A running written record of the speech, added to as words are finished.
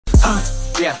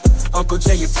Yeah, Uncle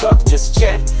J, you talk, just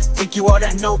chat. Think you all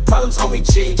that, no problems, homie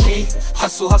GG.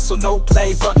 Hustle, hustle, no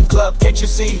play button club, can't you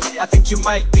see? I think you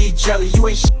might be jelly, you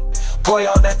ain't shit. Boy,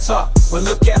 all that talk, well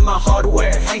look at my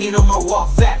hardware hanging on my wall.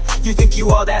 Fat, you think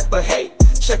you all that, but hey,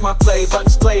 check my play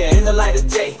buttons, player in the light of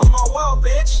day. On my wall,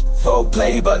 bitch. 4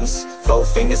 play buttons, 4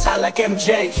 fingers high like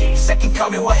MJ. Second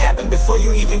coming, what happened before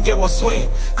you even get one swing?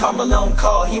 Karl Malone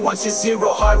call, he wants his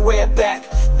 0 hardware back.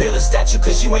 Build a statue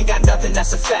cause you ain't got nothing,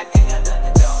 that's a fact.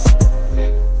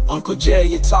 Uncle J,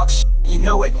 you talk shit, you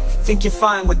know it. Think you're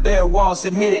fine with bare walls,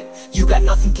 admit it. You got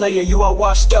nothing, player, you all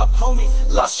washed up, homie.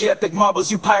 Lost your epic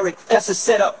marbles, you pirate, that's a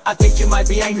setup. I think you might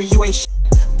be angry, you ain't shit.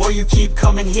 Boy, you keep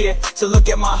coming here to look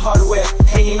at my hardware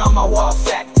hanging on my wall.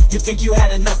 Fact, you think you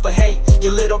had enough, but hey,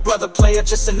 your little brother player,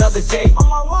 just another day on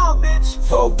my wall, bitch.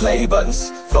 4 play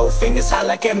buttons, 4 fingers high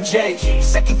like MJ.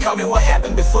 Second coming, what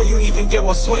happened before you even get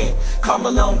one swing? Karl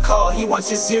Malone call, he wants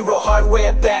his 0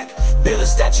 hardware back. Build a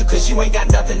statue cause you ain't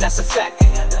got nothing, that's a fact.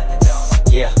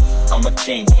 Yeah, I'm a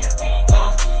king.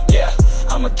 Yeah,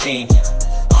 I'm a king.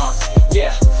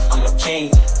 Yeah, I'm a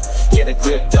king. Get a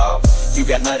grip, dog. You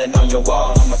got nothing on your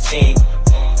wall, I'm a king.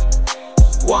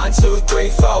 1, 2, 3,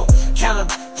 4. Count 'em,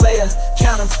 player,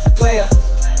 count 'em, player.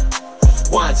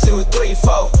 1, 2, 3,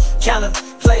 4. Count 'em,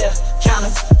 player, count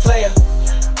 'em, player.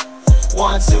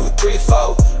 1, 2, 3,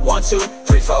 4. 1, 2,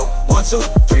 3, 4. 1, 2,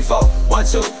 3, 4. 1,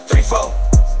 2, 3, 4.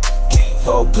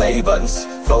 4 play buttons,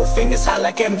 4 fingers high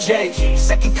like MJ.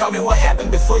 Second coming, what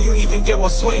happened before you even get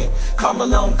one swing? Karl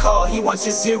Malone call, he wants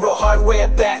his 0 hardware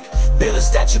back. Build a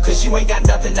statue cause you ain't got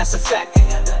nothing, that's a fact.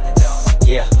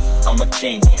 Yeah, I'm a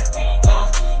king.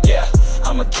 Yeah,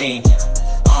 I'm a king.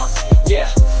 Yeah,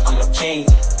 I'm a king.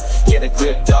 Get a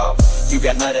grip, dog. You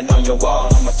got nothing on your wall,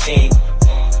 I'm a king.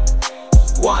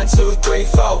 1, 2, 3,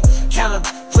 4. Count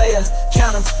 'em, player,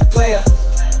 count 'em, player.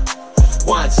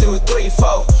 1, 2, 3,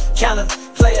 4. Count 'em,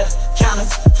 player, count 'em,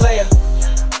 player.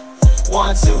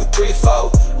 1, 2, 3, 4.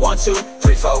 1, 2,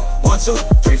 3, 4. 1, 2,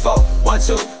 3, 4. 1,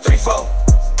 2, 3, 4.